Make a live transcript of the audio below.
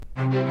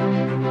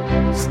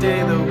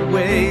Stay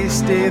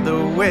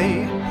the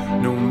way,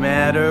 no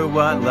matter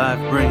what life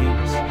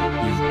brings,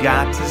 you've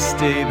got to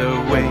stay the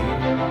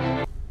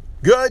way.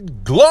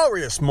 Good,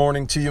 glorious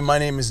morning to you. My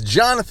name is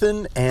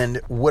Jonathan, and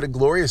what a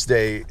glorious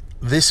day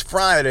this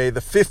Friday,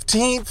 the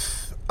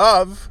 15th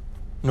of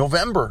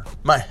November.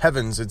 My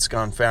heavens, it's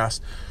gone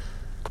fast.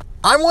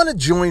 I want to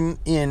join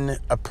in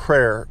a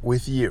prayer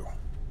with you,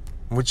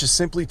 which is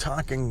simply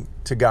talking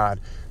to God.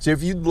 So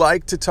if you'd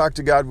like to talk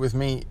to God with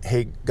me,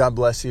 hey, God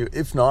bless you.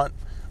 If not,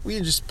 will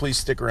you just please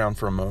stick around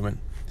for a moment?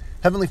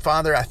 Heavenly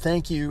Father, I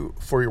thank you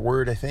for your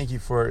word. I thank you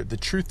for the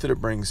truth that it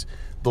brings,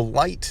 the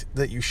light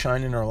that you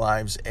shine in our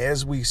lives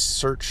as we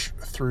search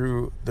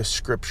through the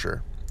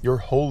scripture, your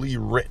holy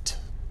writ,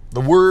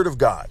 the word of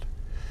God.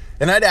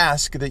 And I'd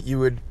ask that you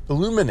would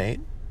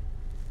illuminate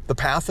the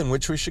path in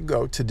which we should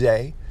go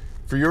today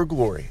for your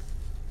glory.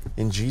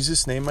 In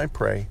Jesus' name I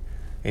pray,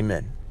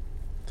 amen.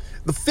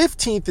 The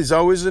 15th is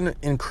always an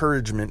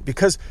encouragement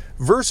because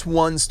verse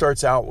 1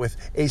 starts out with,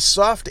 a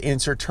soft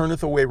answer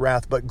turneth away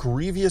wrath, but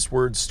grievous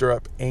words stir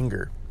up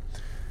anger.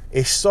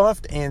 A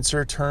soft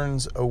answer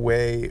turns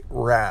away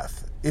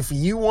wrath. If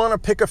you want to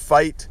pick a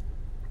fight,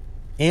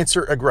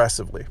 answer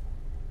aggressively.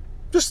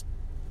 Just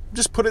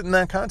put it in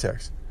that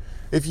context.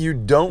 If you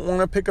don't want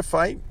to pick a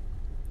fight,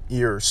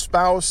 your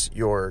spouse,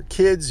 your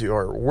kids,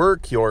 your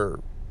work,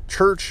 your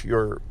church,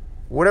 your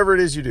whatever it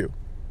is you do,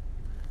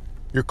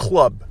 your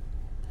club,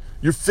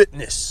 your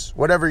fitness,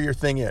 whatever your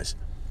thing is.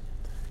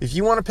 If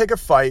you want to pick a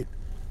fight,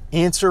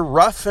 answer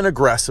rough and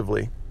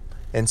aggressively,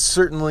 and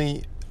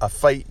certainly a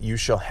fight you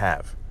shall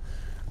have.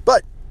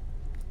 But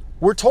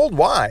we're told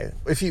why.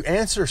 If you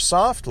answer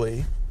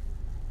softly,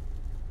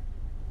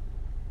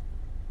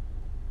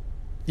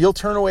 you'll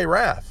turn away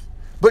wrath.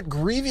 But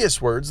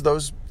grievous words,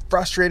 those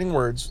frustrating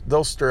words,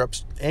 they'll stir up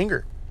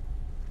anger.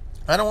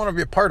 I don't want to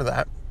be a part of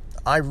that.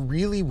 I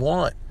really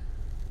want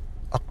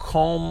a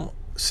calm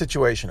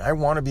situation. I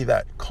want to be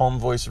that calm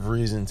voice of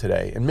reason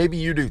today, and maybe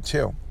you do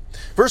too.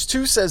 Verse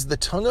 2 says, the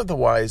tongue of the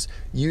wise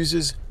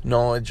uses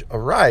knowledge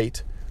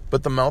aright,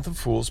 but the mouth of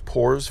fools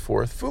pours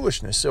forth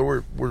foolishness.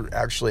 So we're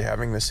actually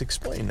having this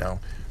explained now,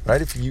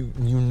 right? If you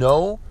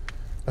know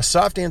a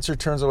soft answer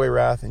turns away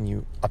wrath and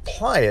you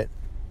apply it,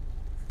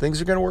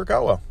 things are going to work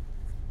out well.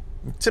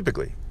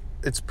 Typically,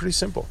 it's pretty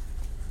simple.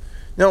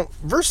 Now,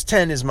 verse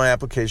 10 is my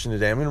application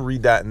today. I'm going to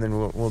read that and then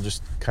we'll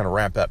just kind of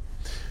wrap up.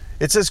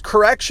 It says,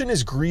 correction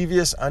is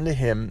grievous unto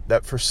him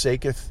that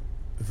forsaketh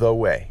the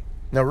way.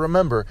 Now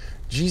remember,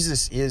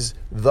 Jesus is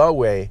the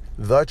way,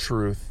 the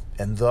truth,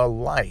 and the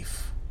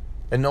life.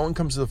 And no one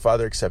comes to the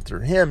Father except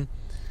through him.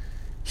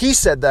 He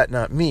said that,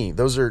 not me.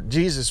 Those are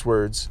Jesus'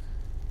 words.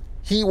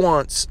 He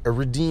wants a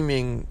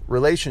redeeming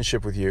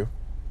relationship with you.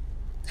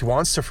 He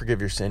wants to forgive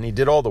your sin. He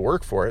did all the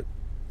work for it.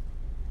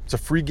 It's a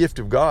free gift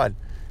of God.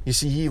 You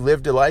see, he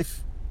lived a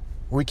life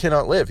we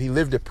cannot live. He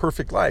lived a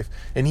perfect life.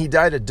 And he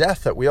died a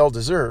death that we all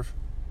deserve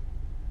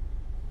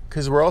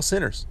because we're all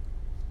sinners.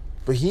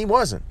 But he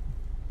wasn't.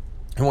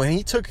 And when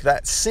he took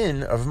that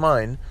sin of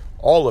mine,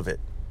 all of it,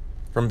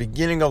 from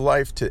beginning of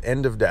life to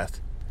end of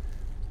death,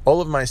 all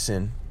of my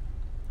sin,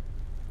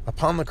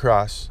 upon the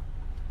cross,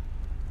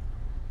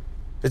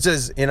 it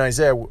says in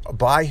Isaiah,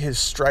 by his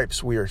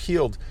stripes we are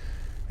healed.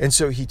 And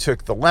so he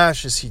took the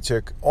lashes, he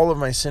took all of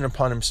my sin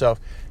upon himself.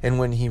 And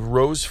when he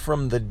rose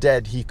from the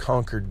dead, he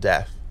conquered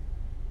death.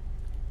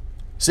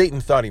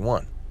 Satan thought he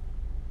won,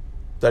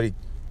 that he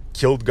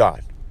killed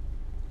God.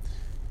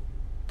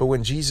 But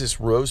when Jesus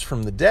rose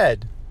from the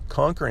dead,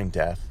 conquering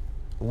death,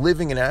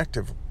 living and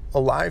active,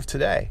 alive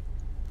today,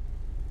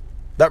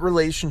 that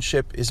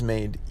relationship is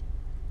made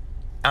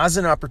as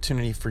an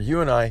opportunity for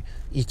you and I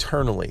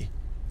eternally,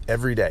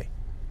 every day.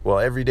 Well,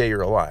 every day you're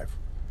alive.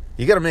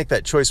 You got to make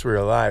that choice where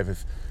you're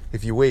alive.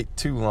 If you wait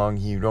too long,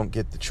 you don't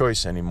get the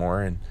choice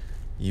anymore, and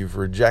you've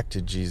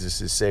rejected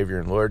Jesus as Savior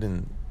and Lord,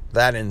 and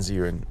that ends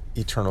you in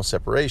eternal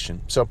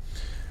separation. So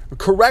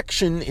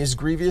correction is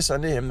grievous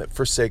unto him that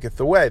forsaketh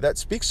the way. That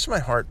speaks to my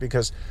heart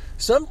because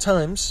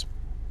sometimes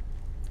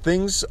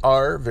things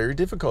are very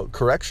difficult.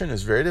 Correction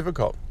is very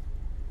difficult.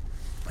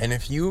 And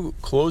if you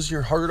close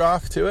your heart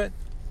off to it,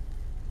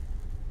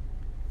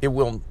 it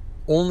will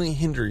only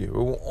hinder you. It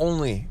will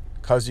only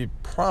cause you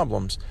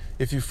problems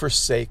if you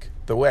forsake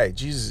the way.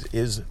 Jesus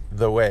is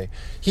the way.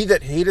 He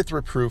that hateth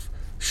reproof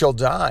shall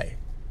die.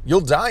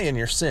 You'll die in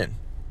your sin.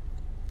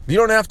 You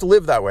don't have to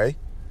live that way.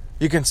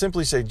 You can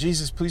simply say,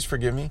 Jesus, please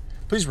forgive me.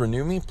 Please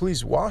renew me.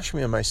 Please wash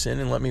me of my sin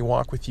and let me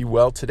walk with you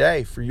well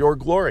today for your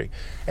glory.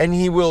 And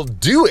he will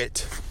do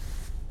it,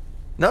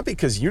 not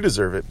because you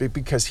deserve it, but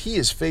because he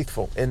is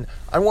faithful. And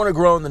I want to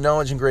grow in the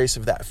knowledge and grace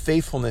of that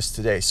faithfulness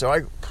today. So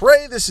I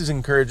pray this is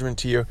encouragement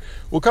to you.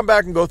 We'll come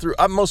back and go through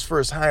Utmost for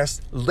his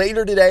highest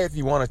later today if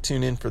you want to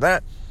tune in for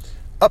that.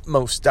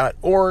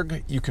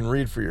 Utmost.org. You can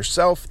read for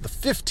yourself the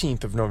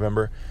 15th of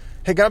November.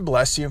 Hey, God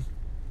bless you.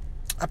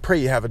 I pray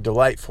you have a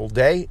delightful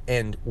day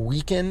and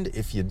weekend.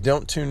 If you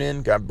don't tune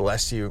in, God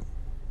bless you.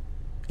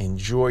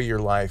 Enjoy your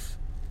life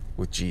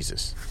with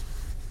Jesus.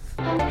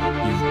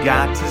 You've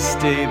got to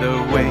stay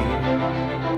the way.